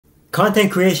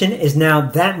Content creation is now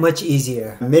that much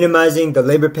easier, minimizing the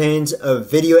labor pains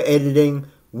of video editing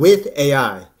with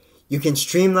AI. You can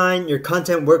streamline your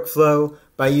content workflow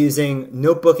by using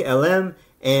NotebookLM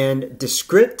and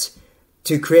Descript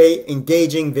to create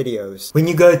engaging videos. When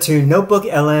you go to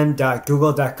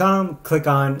notebooklm.google.com, click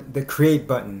on the Create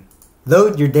button.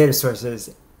 Load your data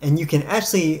sources, and you can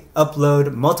actually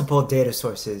upload multiple data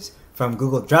sources from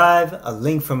Google Drive, a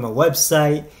link from a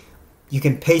website. You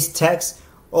can paste text,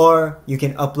 or you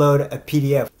can upload a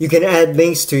PDF. You can add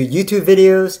links to YouTube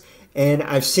videos, and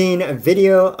I've seen a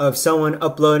video of someone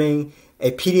uploading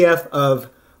a PDF of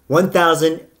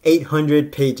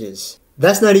 1,800 pages.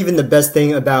 That's not even the best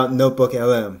thing about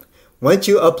NotebookLM. Once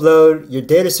you upload your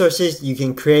data sources, you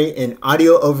can create an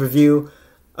audio overview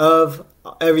of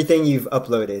everything you've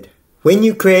uploaded. When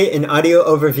you create an audio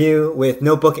overview with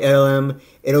NotebookLM,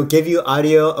 it'll give you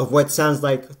audio of what sounds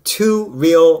like two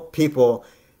real people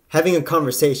having a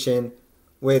conversation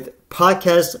with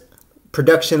podcast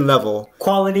production level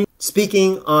quality,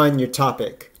 speaking on your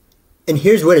topic. And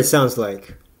here's what it sounds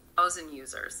like. 1,000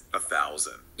 users.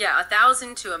 1,000. Yeah,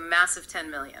 1,000 to a massive 10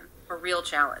 million. A real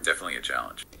challenge. Definitely a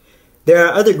challenge. There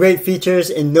are other great features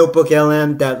in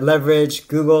NotebookLM that leverage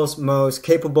Google's most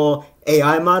capable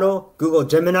AI model, Google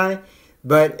Gemini.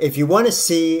 But if you want to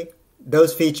see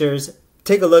those features,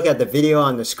 take a look at the video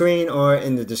on the screen or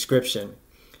in the description.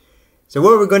 So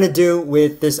what we're going to do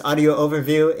with this audio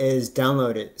overview is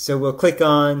download it. So we'll click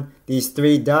on these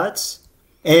three dots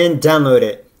and download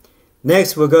it.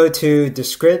 Next, we'll go to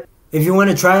Descript. If you want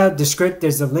to try out Descript,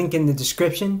 there's a link in the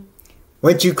description.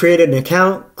 Once you create an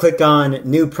account, click on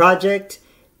New Project,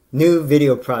 New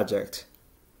Video Project.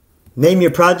 Name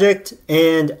your project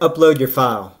and upload your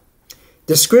file.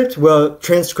 Descript will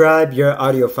transcribe your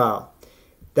audio file.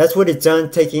 That's what it's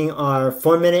done, taking our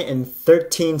 4 minute and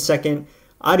 13 second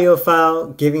audio file,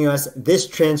 giving us this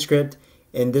transcript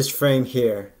in this frame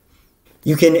here.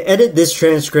 You can edit this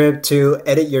transcript to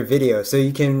edit your video. So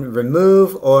you can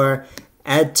remove or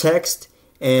add text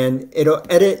and it'll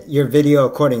edit your video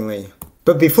accordingly.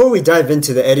 But before we dive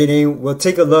into the editing, we'll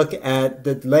take a look at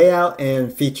the layout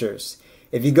and features.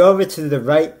 If you go over to the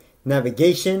right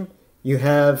navigation, you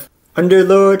have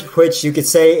Underlord, which you could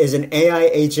say is an AI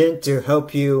agent to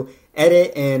help you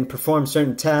edit and perform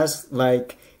certain tasks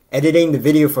like editing the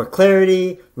video for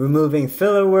clarity, removing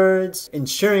filler words,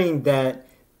 ensuring that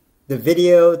the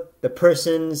video, the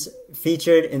persons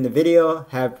featured in the video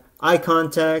have eye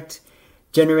contact,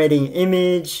 generating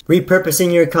image,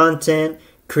 repurposing your content,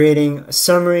 creating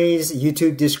summaries,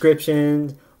 YouTube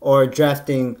descriptions, or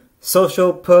drafting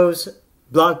social posts,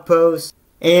 blog posts,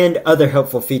 and other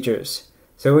helpful features.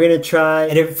 So we're going to try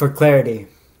edit for clarity.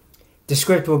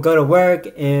 Descript will go to work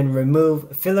and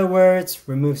remove filler words,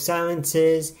 remove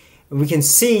silences. And we can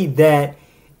see that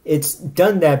it's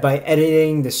done that by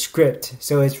editing the script.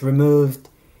 So it's removed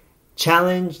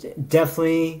challenged,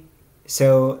 definitely.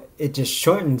 So it just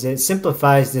shortens it,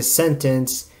 simplifies this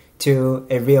sentence to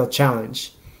a real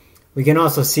challenge. We can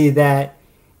also see that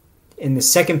in the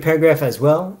second paragraph as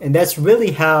well. And that's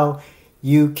really how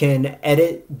you can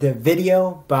edit the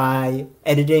video, by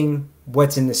editing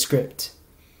what's in the script.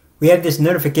 We have this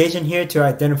notification here to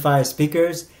identify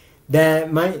speakers.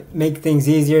 That might make things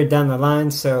easier down the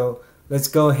line, so let's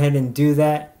go ahead and do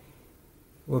that.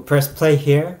 We'll press play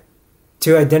here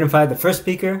to identify the first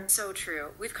speaker. So true.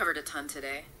 We've covered a ton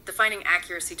today. Defining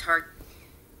accuracy target.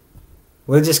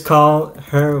 We'll just call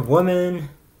her woman.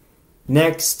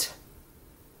 Next,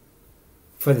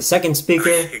 for the second speaker.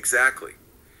 Exactly.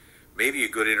 Maybe a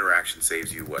good interaction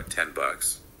saves you, what,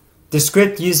 $10?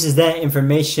 Descript uses that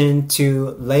information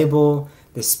to label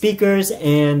the speakers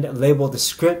and label the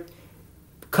script,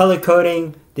 color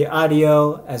coding the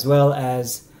audio as well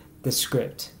as the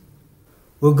script.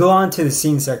 We'll go on to the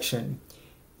scene section,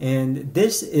 and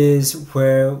this is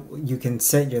where you can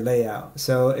set your layout.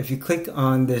 So if you click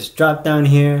on this drop down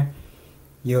here,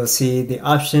 you'll see the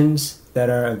options that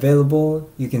are available.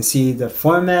 You can see the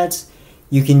formats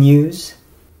you can use.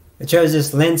 It shows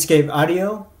this landscape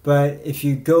audio, but if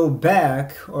you go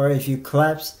back or if you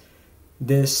collapse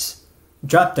this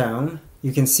drop down,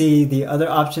 you can see the other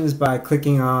options by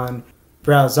clicking on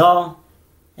Browse All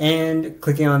and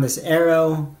clicking on this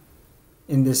arrow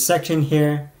in this section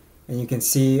here, and you can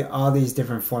see all these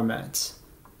different formats.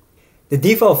 The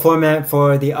default format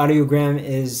for the audiogram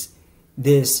is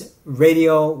this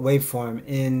radio waveform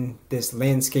in this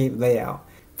landscape layout.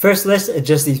 First, let's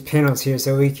adjust these panels here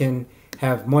so we can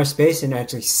have more space and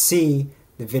actually see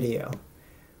the video.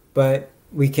 But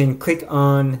we can click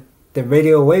on the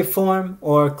radio waveform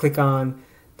or click on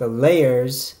the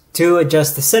layers to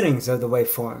adjust the settings of the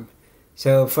waveform.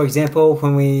 So for example,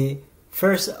 when we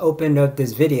first opened up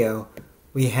this video,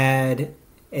 we had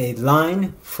a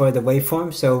line for the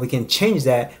waveform, so we can change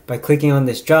that by clicking on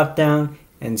this drop down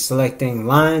and selecting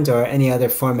lines or any other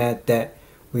format that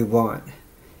we want.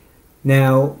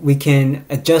 Now we can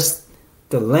adjust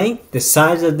the length, the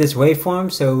size of this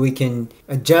waveform, so we can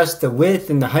adjust the width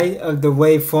and the height of the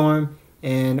waveform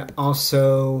and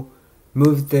also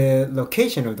move the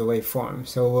location of the waveform.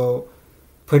 So we'll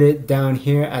put it down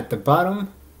here at the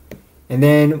bottom, and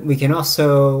then we can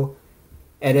also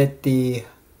edit the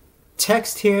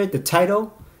text here, the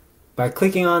title, by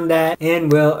clicking on that,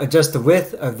 and we'll adjust the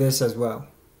width of this as well.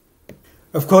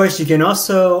 Of course, you can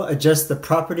also adjust the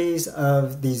properties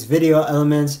of these video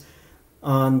elements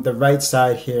on the right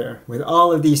side here with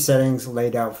all of these settings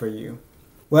laid out for you.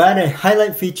 We'll add a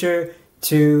highlight feature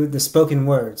to the spoken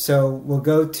word. So we'll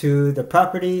go to the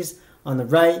properties on the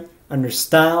right, under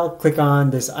style, click on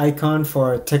this icon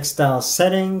for text style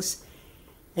settings,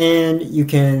 and you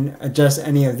can adjust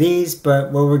any of these,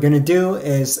 but what we're going to do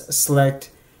is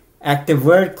select active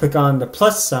word, click on the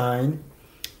plus sign,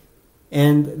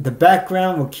 and the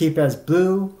background will keep as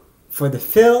blue. For the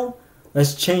fill,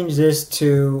 let's change this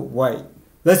to white.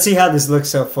 Let's see how this looks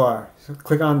so far. So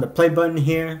click on the play button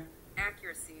here.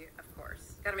 Accuracy, of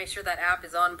course. Got to make sure that app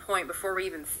is on point before we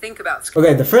even think about scrolling.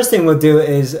 Okay, the first thing we'll do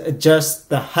is adjust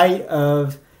the height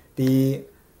of the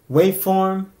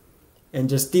waveform and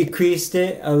just decreased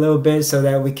it a little bit so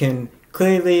that we can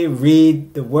clearly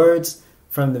read the words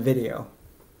from the video.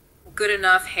 Good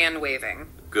enough hand waving.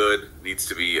 Good needs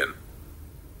to be in.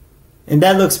 And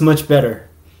that looks much better.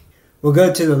 We'll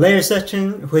go to the layer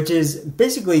section, which is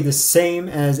basically the same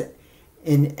as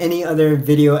in any other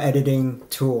video editing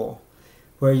tool,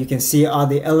 where you can see all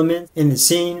the elements in the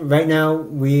scene. Right now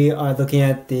we are looking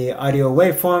at the audio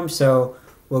waveform, so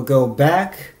we'll go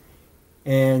back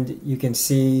and you can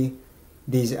see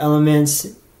these elements.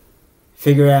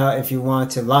 Figure out if you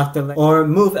want to lock them or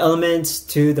move elements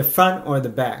to the front or the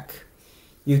back.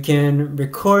 You can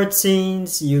record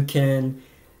scenes, you can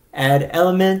add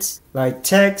elements like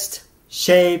text,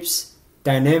 shapes,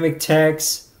 dynamic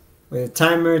text with a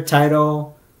timer,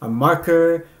 title, a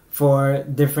marker for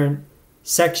different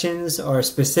sections or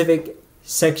specific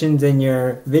sections in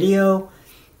your video,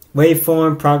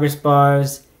 waveform, progress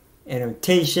bars,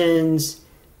 annotations,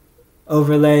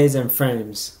 overlays, and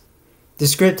frames.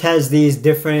 Descript has these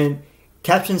different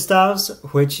caption styles,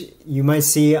 which you might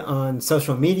see on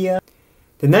social media.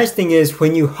 The nice thing is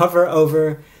when you hover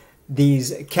over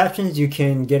these captions, you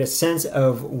can get a sense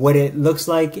of what it looks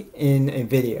like in a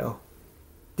video.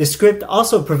 Descript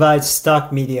also provides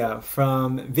stock media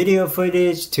from video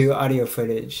footage to audio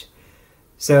footage.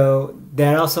 So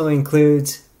that also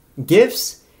includes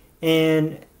GIFs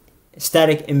and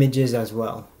static images as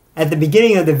well. At the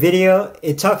beginning of the video,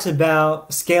 it talks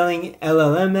about scaling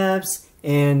LLM apps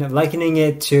and likening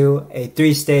it to a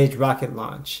 3-stage rocket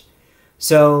launch.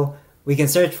 So we can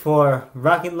search for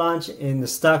rocket launch in the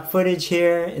stock footage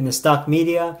here, in the stock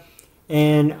media,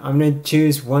 and I'm going to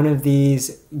choose one of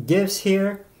these GIFs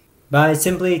here by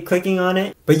simply clicking on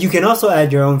it. But you can also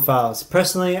add your own files.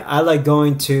 Personally, I like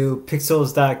going to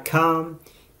pexels.com,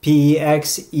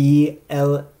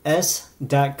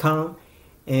 pexels.com,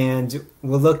 and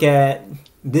we'll look at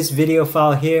this video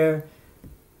file here,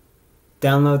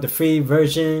 download the free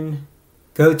version,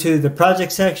 go to the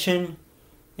project section,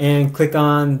 and click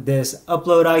on this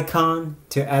upload icon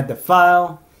to add the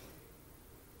file.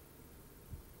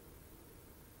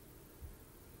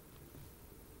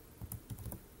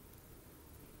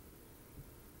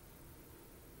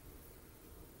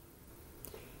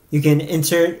 You can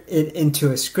insert it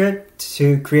into a script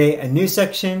to create a new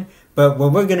section, but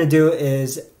what we're going to do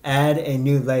is add a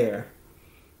new layer.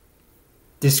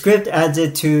 Descript adds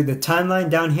it to the timeline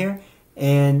down here,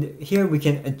 and here we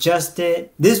can adjust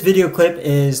it. This video clip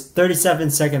is 37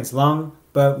 seconds long,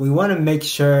 but we want to make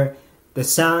sure the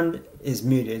sound is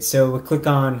muted. So we'll click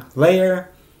on layer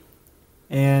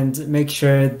and make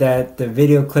sure that the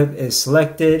video clip is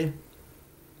selected,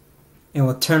 and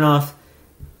we'll turn off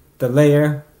the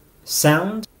layer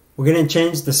sound. We're going to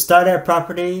change the start at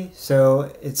property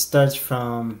so it starts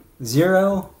from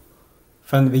 0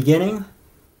 from the beginning.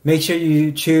 Make sure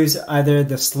you choose either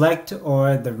the select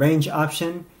or the range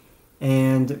option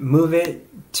and move it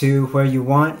to where you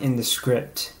want in the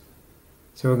script.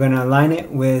 So we're going to align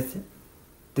it with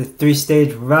the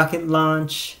 3-stage rocket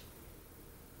launch,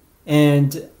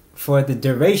 and for the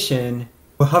duration,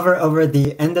 we'll hover over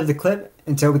the end of the clip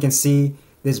until we can see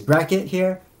this bracket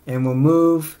here, and we'll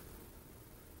move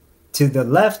to the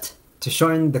left to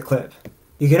shorten the clip.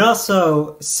 You can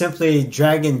also simply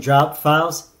drag and drop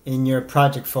files in your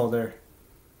project folder.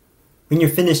 When you're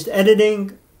finished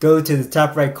editing, go to the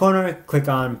top right corner, click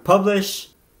on Publish.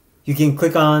 You can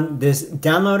click on this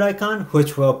download icon,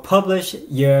 which will publish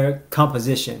your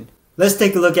composition. Let's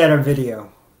take a look at our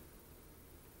video.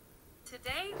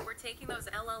 Today, we're taking those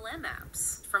LLM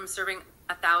apps from serving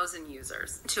 1,000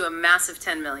 users to a massive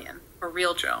 10 million, a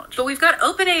real challenge. But we've got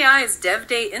OpenAI's Dev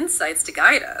Day insights to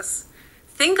guide us.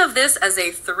 Think of this as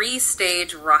a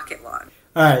 3-stage rocket launch.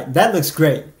 Alright, that looks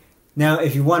great. Now,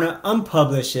 if you want to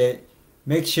unpublish it,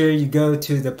 make sure you go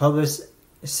to the Publish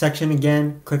section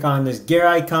again, click on this gear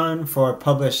icon for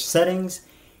Publish Settings,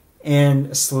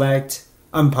 and select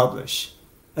Unpublish.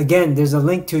 Again, there's a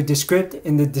link to Descript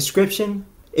in the description.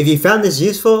 If you found this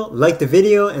useful, like the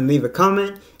video and leave a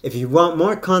comment. If you want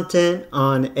more content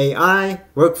on AI,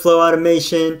 workflow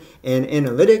automation, and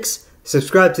analytics,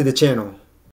 subscribe to the channel.